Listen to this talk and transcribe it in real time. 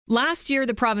Last year,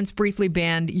 the province briefly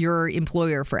banned your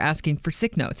employer for asking for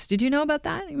sick notes. Did you know about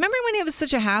that? Remember when it was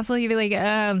such a hassle? You'd be like,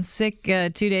 I'm sick 2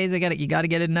 days. You got to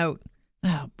get a note.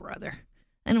 Oh, brother.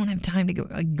 I don't have time to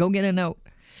go get a note.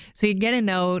 So you'd get a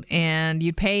note and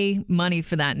you'd pay money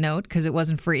for that note because it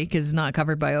wasn't free because it's not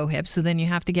covered by OHIP. So then you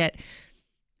have to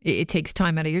it takes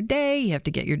time out of your day. You have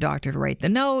to get your doctor to write the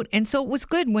note. And so it was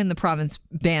good when the province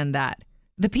banned that.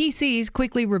 The PCs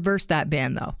quickly reversed that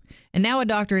ban, though. And now a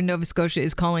doctor in Nova Scotia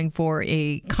is calling for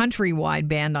a countrywide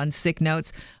ban on sick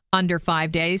notes under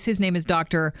 5 days. His name is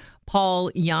Dr.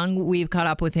 Paul Young. We've caught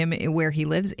up with him where he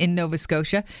lives in Nova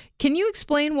Scotia. Can you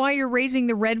explain why you're raising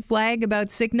the red flag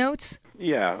about sick notes?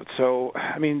 Yeah. So,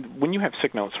 when you have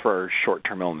sick notes for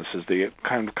short-term illnesses, they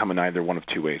kind of come in either one of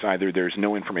two ways. Either there's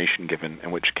no information given,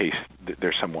 in which case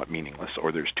they're somewhat meaningless,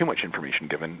 or there's too much information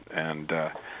given, and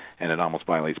it almost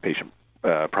violates patient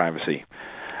privacy.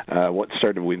 What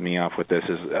started with me off with this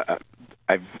is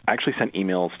I've actually sent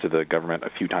emails to the government a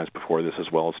few times before this,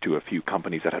 as well as to a few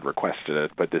companies that had requested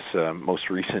it. But this most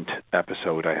recent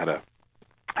episode, I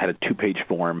had a 2-page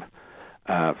form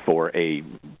for a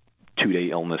 2-day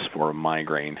illness for a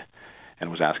migraine, and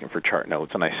was asking for chart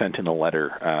notes. And I sent in a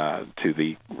letter to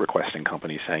the requesting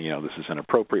company saying, this is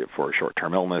inappropriate for a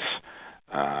short-term illness.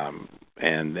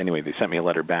 And anyway, they sent me a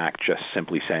letter back just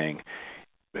simply saying,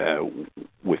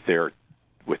 with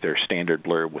their standard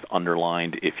blurb with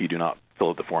underlined, if you do not fill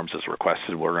out the forms as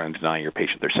requested, we're going to deny your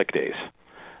patient their sick days.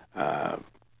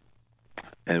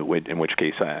 In which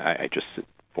case, I just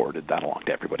forwarded that along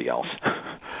to everybody else.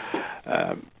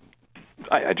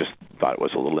 I just thought it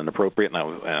was a little inappropriate,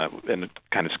 and it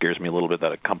kind of scares me a little bit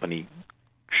that a company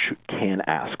can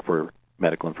ask for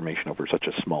medical information over such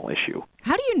a small issue.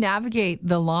 How do you navigate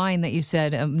the line that you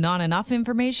said, not enough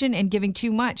information and giving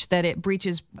too much, that it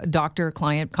breaches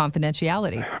doctor-client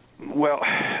confidentiality? Well,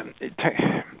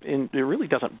 it really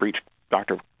doesn't breach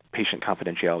doctor-patient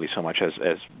confidentiality so much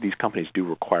as these companies do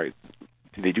require,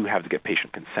 they do have to get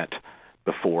patient consent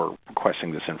before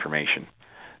requesting this information.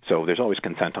 So there's always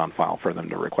consent on file for them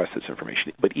to request this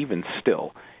information. But even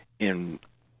still,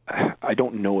 I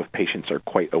don't know if patients are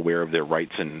quite aware of their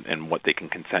rights and what they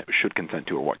should consent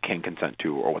to, or what can consent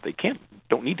to, or what they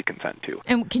don't need to consent to.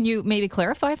 And can you maybe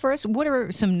clarify for us, what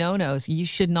are some no-nos? You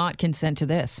should not consent to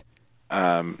this.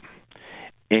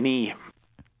 Any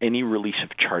release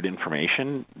of chart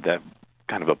information, that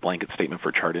kind of a blanket statement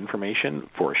for chart information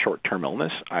for a short-term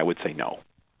illness, I would say no.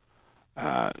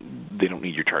 They don't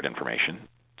need your chart information.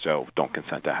 So don't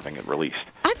consent to having it released.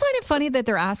 I find it funny that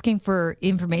they're asking for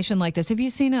information like this. Have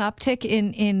you seen an uptick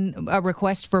in a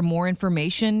request for more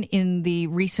information in the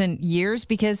recent years?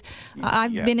 Because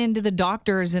I've been into the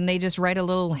doctors and they just write a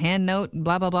little hand note,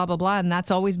 blah, blah, blah, blah, blah, and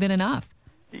that's always been enough.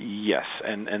 Yes,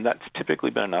 and that's typically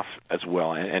been enough as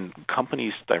well. And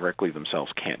companies directly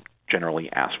themselves can't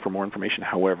generally ask for more information.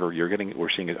 However,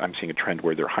 I'm seeing a trend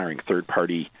where they're hiring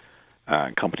third-party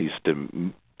companies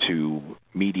to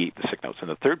mediate the sick notes, and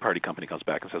the third-party company comes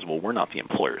back and says, well, we're not the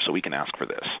employer, so we can ask for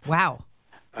this. Wow.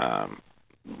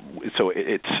 So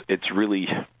it's really,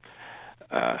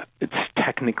 it's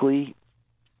technically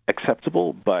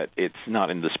acceptable, but it's not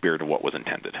in the spirit of what was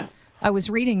intended. I was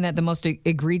reading that the most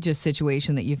egregious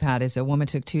situation that you've had is a woman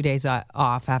took 2 days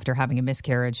off after having a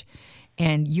miscarriage,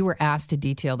 and you were asked to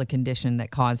detail the condition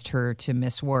that caused her to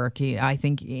miss work. I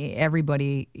think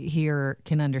everybody here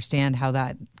can understand how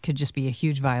that could just be a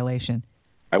huge violation.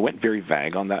 I went very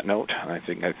vague on that note. I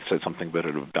think I said something about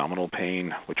abdominal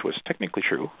pain, which was technically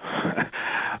true.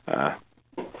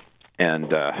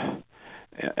 And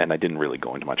I didn't really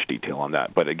go into much detail on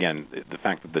that. But again, the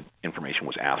fact that the information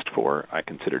was asked for, I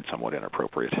considered somewhat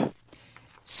inappropriate.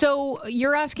 So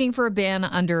you're asking for a ban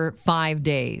under 5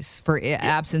 days, for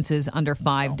absences under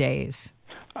 5 days?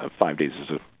 5 days is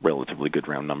a relatively good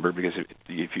round number, because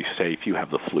if you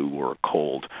have the flu or a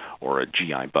cold or a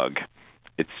GI bug,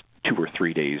 it's 2 or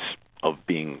 3 days of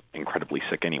being incredibly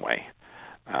sick anyway.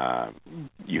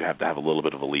 You have to have a little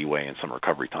bit of a leeway and some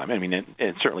recovery time. And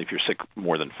certainly if you're sick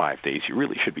more than 5 days, you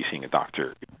really should be seeing a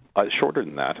doctor. Shorter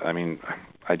than that,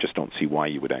 I just don't see why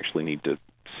you would actually need to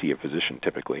see a physician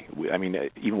typically.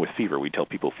 Even with fever, we tell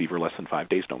people fever less than 5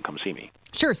 days, don't come see me.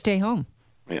 Sure, stay home.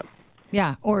 Yeah.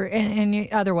 Yeah, and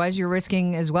otherwise you're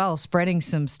risking as well spreading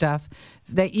some stuff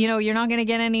that you're not going to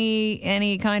get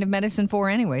any kind of medicine for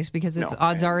anyways, because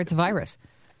odds are it's a virus.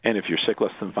 And if you're sick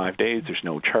less than 5 days, there's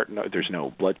no chart, there's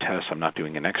no blood test. I'm not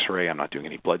doing an X-ray. I'm not doing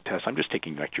any blood tests. I'm just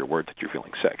taking back your word that you're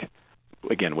feeling sick.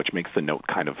 Again, which makes the note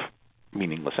kind of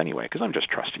meaningless anyway, because I'm just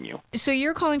trusting you. So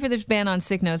you're calling for this ban on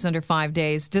sick notes under 5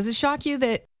 days. Does it shock you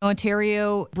that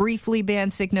Ontario briefly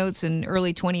banned sick notes in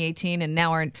early 2018, and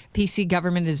now our PC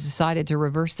government has decided to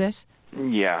reverse this?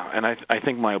 Yeah, and I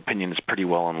think my opinion is pretty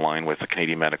well in line with the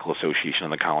Canadian Medical Association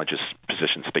and the college's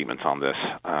position statements on this.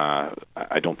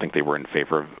 I don't think they were in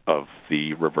favor of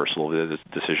the reversal of the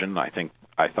decision.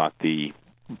 I thought the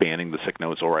banning the sick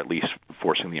notes, or at least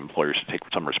forcing the employers to take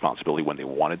some responsibility when they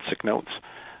wanted sick notes,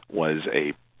 was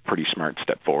a pretty smart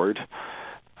step forward.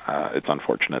 It's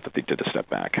unfortunate that they did a step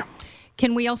back.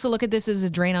 Can we also look at this as a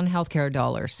drain on healthcare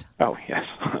dollars? Oh, yes.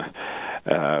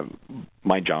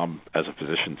 My job as a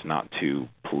physician is not to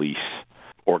police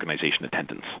organization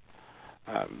attendance.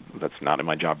 That's not in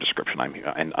my job description.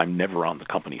 I'm never on the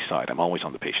company side. I'm always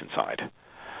on the patient side.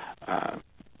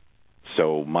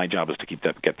 So my job is to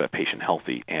get that patient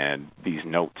healthy. And these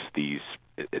notes,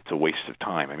 it's a waste of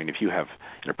time. I mean, if you have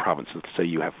in a province, let's say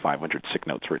you have 500 sick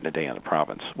notes written a day in a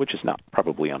province, which is not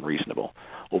probably unreasonable.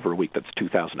 Over a week, that's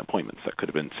 2,000 appointments that could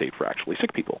have been saved for actually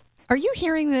sick people. Are you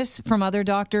hearing this from other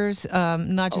doctors,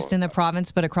 not just in the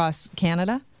province, but across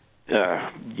Canada?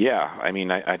 Yeah. I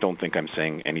mean, I don't think I'm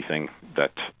saying anything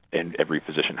that every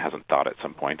physician hasn't thought at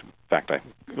some point. In fact,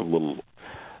 I'm a little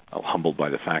humbled by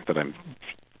the fact that I'm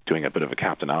doing a bit of a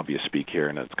Captain Obvious speak here,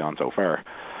 and it's gone so far.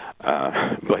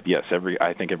 But yes,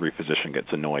 I think every physician gets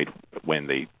annoyed when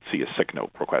they see a sick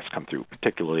note request come through,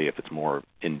 particularly if it's more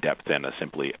in-depth than a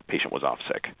simply patient was off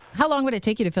sick. How long would it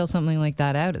take you to fill something like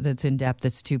that out that's in-depth,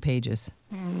 that's 2 pages?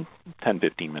 10,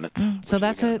 15 minutes. So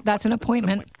that's an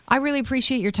appointment. I really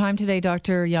appreciate your time today,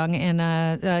 Dr. Young, and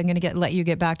I'm going to let you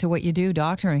get back to what you do,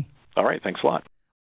 doctoring. All right, thanks a lot.